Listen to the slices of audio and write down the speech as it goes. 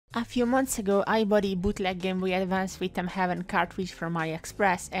A few months ago, I bought a bootleg Game Boy Advance Rhythm Heaven cartridge from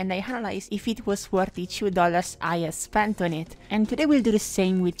AliExpress, and I analyzed if it was worth the $2 I had spent on it. And today we'll do the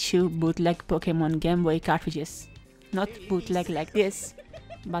same with 2 bootleg Pokemon Game Boy cartridges. Not bootleg like this,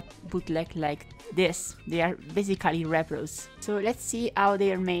 but bootleg like this. They are basically repros. So let's see how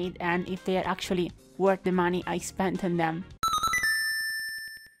they are made and if they are actually worth the money I spent on them.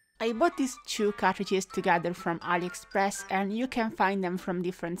 I bought these 2 cartridges together from AliExpress, and you can find them from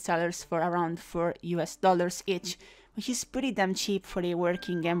different sellers for around $4 each, which is pretty damn cheap for a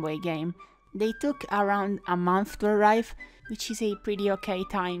working Game Boy game. They took around a month to arrive, which is a pretty okay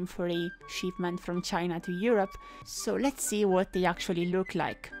time for a shipment from China to Europe, so let's see what they actually look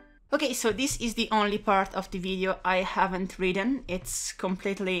like. Okay, so this is the only part of the video I haven't written. It's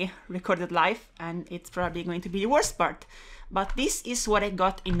completely recorded live, and it's probably going to be the worst part. But this is what I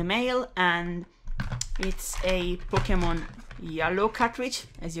got in the mail, and it's a Pokemon yellow cartridge,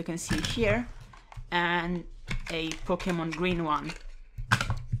 as you can see here, and a Pokemon green one.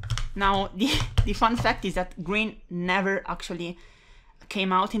 Now, the fun fact is that green never actually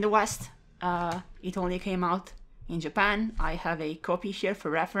came out in the West. It only came out in Japan. I have a copy here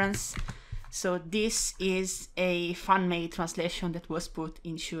for reference. So this is a fan-made translation that was put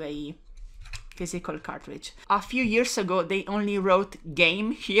into a physical cartridge. A few years ago, they only wrote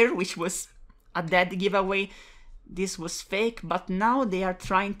game here, which was a dead giveaway. This was fake, but now they are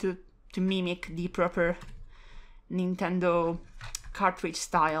trying to mimic the proper Nintendo cartridge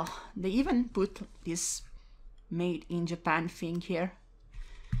style. They even put this made in Japan thing here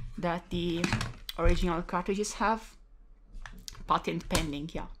that the original cartridges have. Patent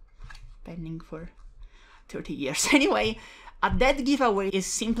pending, yeah. Pending for 30 years. Anyway, a dead giveaway is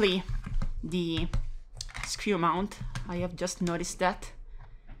simply the screw mount. I have just noticed that.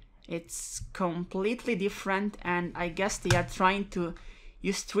 It's completely different, and I guess they are trying to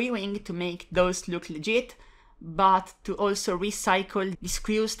use 3-wing to make those look legit, but to also recycle the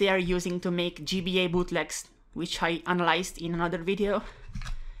screws they are using to make GBA bootlegs, which I analyzed in another video.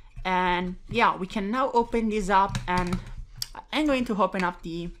 And yeah, we can now open this up, and I'm going to open up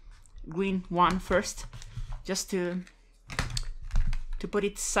the green one first, just to put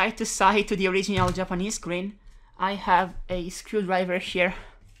it side to side to the original Japanese green. I have a screwdriver here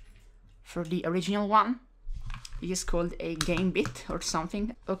for the original one. It is called a game bit or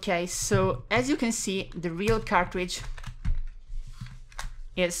something. Okay, so as you can see, the real cartridge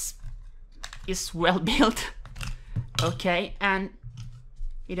is well built. Okay, and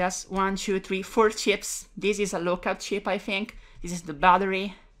it has 1, 2, 3, 4 chips. This is a lockout chip, I think. This is the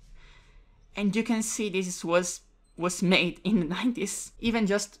battery. And you can see this was made in the 90s. Even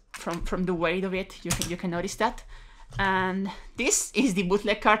just from the weight of it, you can notice that. And this is the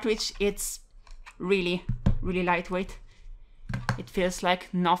bootleg cartridge. It's really lightweight. It feels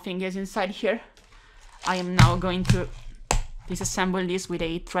like nothing is inside here. I am now going to disassemble this with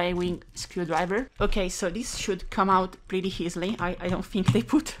a 3-wing screwdriver. Okay, so this should come out pretty easily. I don't think they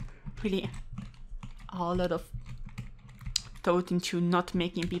put really a lot of thought into not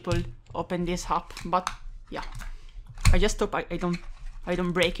making people open this up, but yeah, I just hope I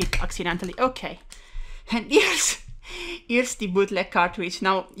don't break it accidentally. Okay, and here's the bootleg cartridge.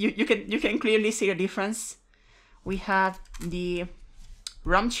 Now you can clearly see the difference. We have the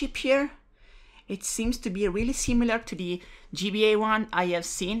ROM chip here. It seems to be really similar to the GBA one I have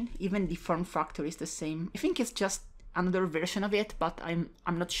seen. Even the form factor is the same. I think it's just another version of it, but I'm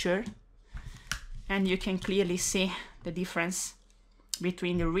not sure. And you can clearly see the difference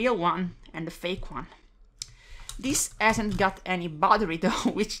between the real one and the fake one. This hasn't got any battery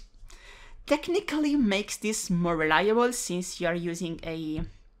though, which technically makes this more reliable since you are using a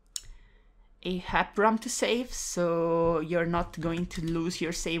ROM to save, so you're not going to lose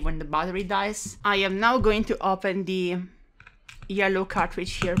your save when the battery dies. I am now going to open the yellow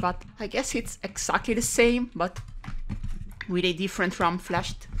cartridge here, but I guess it's exactly the same, but with a different ROM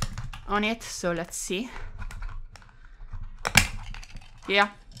flashed on it, so let's see. Yeah,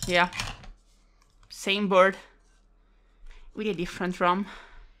 same board with a different ROM.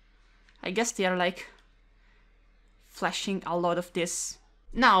 I guess they are like flashing a lot of this.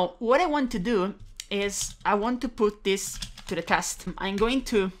 Now, what I want to do is I want to put this to the test. I'm going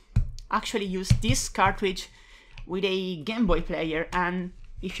to actually use this cartridge with a Game Boy player, and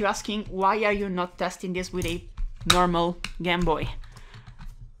if you're asking why are you not testing this with a normal Game Boy,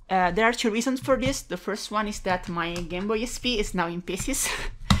 there are 2 reasons for this. The first one is that my Game Boy SP is now in pieces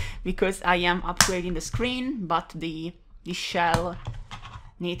because I am upgrading the screen, but the shell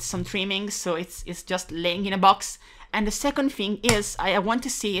needs some trimming, so it's just laying in a box. And the second thing is I want to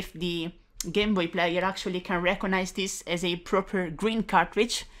see if the Game Boy player actually can recognize this as a proper green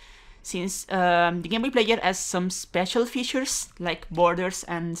cartridge, since the Game Boy player has some special features like borders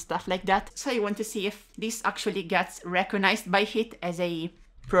and stuff like that. So I want to see if this actually gets recognized by it as a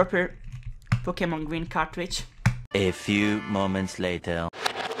proper Pokemon green cartridge. A few moments later.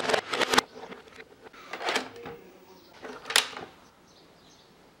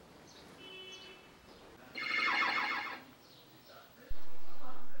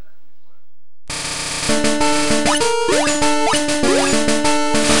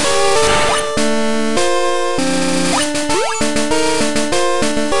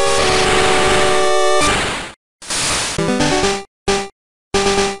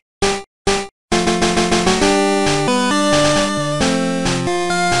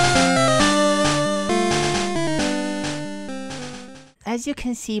 As you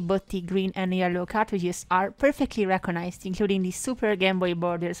can see, both the green and yellow cartridges are perfectly recognized, including the Super Game Boy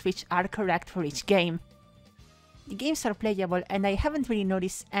borders, which are correct for each game. The games are playable and I haven't really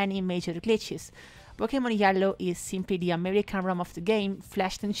noticed any major glitches. Pokemon Yellow is simply the American ROM of the game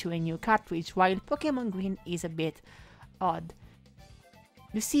flashed onto a new cartridge, while Pokemon Green is a bit odd.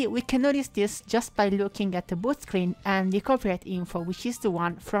 You see, we can notice this just by looking at the boot screen and the copyright info, which is the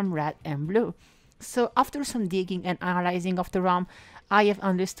one from Red and Blue. So after some digging and analyzing of the ROM, I have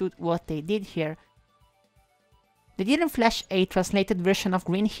understood what they did here. They didn't flash a translated version of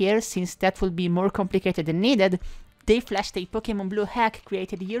Green here, since that would be more complicated than needed. They flashed a Pokemon Blue hack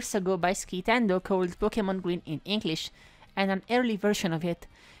created years ago by Skitendo called Pokemon Green in English, and an early version of it.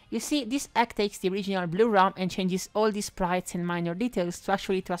 You see, this hack takes the original Blue ROM and changes all the sprites and minor details to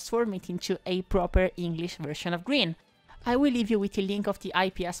actually transform it into a proper English version of Green. I will leave you with a link of the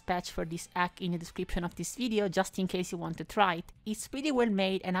IPS patch for this hack in the description of this video, just in case you want to try it. It's pretty well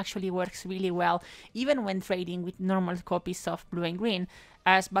made and actually works really well, even when trading with normal copies of Blue and Green,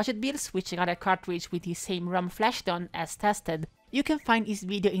 as budget builds which got a cartridge with the same ROM flashed on as tested. You can find this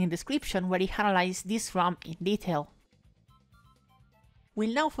video in the description where he analyzes this ROM in detail.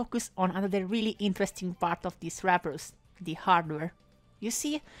 We'll now focus on another really interesting part of these repros, the hardware. You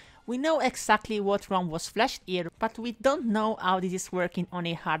see, we know exactly what ROM was flashed here, but we don't know how this is working on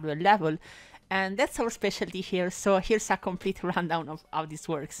a hardware level, and that's our specialty here, so here's a complete rundown of how this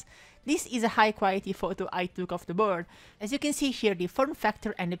works. This is a high quality photo I took of the board. As you can see here, the form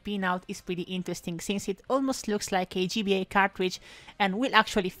factor and the pinout is pretty interesting, since it almost looks like a GBA cartridge and will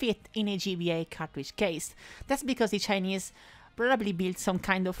actually fit in a GBA cartridge case. That's because the Chinese probably built some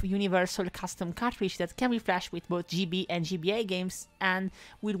kind of universal custom cartridge that can be flashed with both GB and GBA games and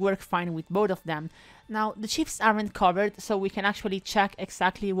will work fine with both of them. Now, the chips aren't covered, so we can actually check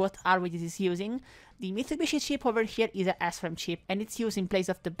exactly what hardware this is using. The Mitsubishi chip over here is a SRAM chip, and it's used in place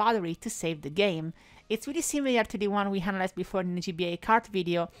of the battery to save the game. It's really similar to the one we analyzed before in the GBA cart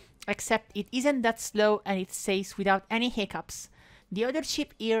video, except it isn't that slow and it saves without any hiccups. The other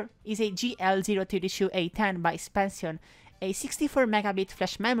chip here is a GL032A10 by Spension, a 64 megabit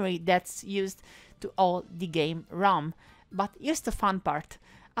flash memory that's used to hold the game ROM. But here's the fun part.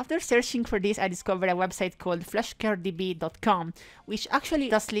 After searching for this, I discovered a website called flashcaredb.com, which actually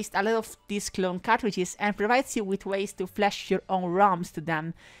does list a lot of these clone cartridges and provides you with ways to flash your own ROMs to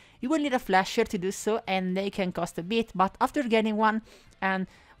them. You will need a flasher to do so, and they can cost a bit, but after getting one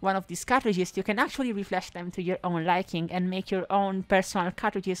of these cartridges, you can actually reflash them to your own liking and make your own personal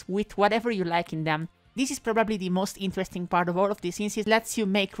cartridges with whatever you like in them. This is probably the most interesting part of all of this, since it lets you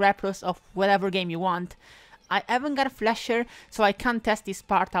make repros of whatever game you want. I haven't got a flasher, so I can't test this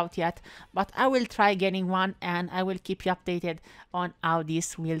part out yet, but I will try getting one and I will keep you updated on how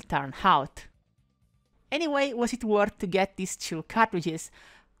this will turn out. Anyway, was it worth to get these two cartridges?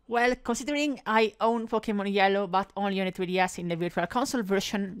 Well, considering I own Pokemon Yellow but only on a 3DS in the Virtual Console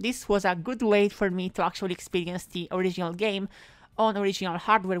version, this was a good way for me to actually experience the original game on original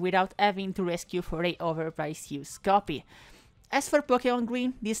hardware without having to rescue for a overpriced used copy. As for Pokemon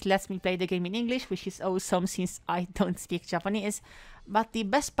Green, this lets me play the game in English, which is awesome since I don't speak Japanese. But the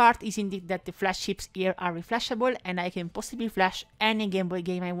best part is indeed that the flash chips here are reflashable, and I can possibly flash any Game Boy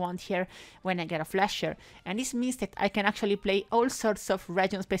game I want here when I get a flasher. And this means that I can actually play all sorts of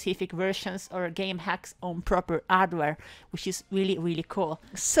region-specific versions or game hacks on proper hardware, which is really cool.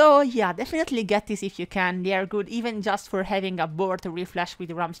 So yeah, definitely get this if you can. They are good even just for having a board to reflash with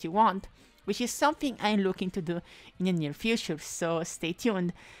the ROMs you want, which is something I'm looking to do in the near future, so stay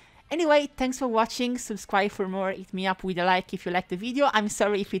tuned. Anyway, thanks for watching, subscribe for more, hit me up with a like if you liked the video. I'm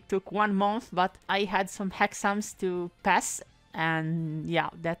sorry if it took 1 month, but I had some exams to pass, and yeah,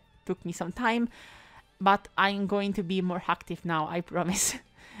 that took me some time. But I'm going to be more active now, I promise.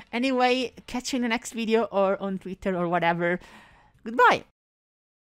 Anyway, catch you in the next video or on Twitter or whatever. Goodbye!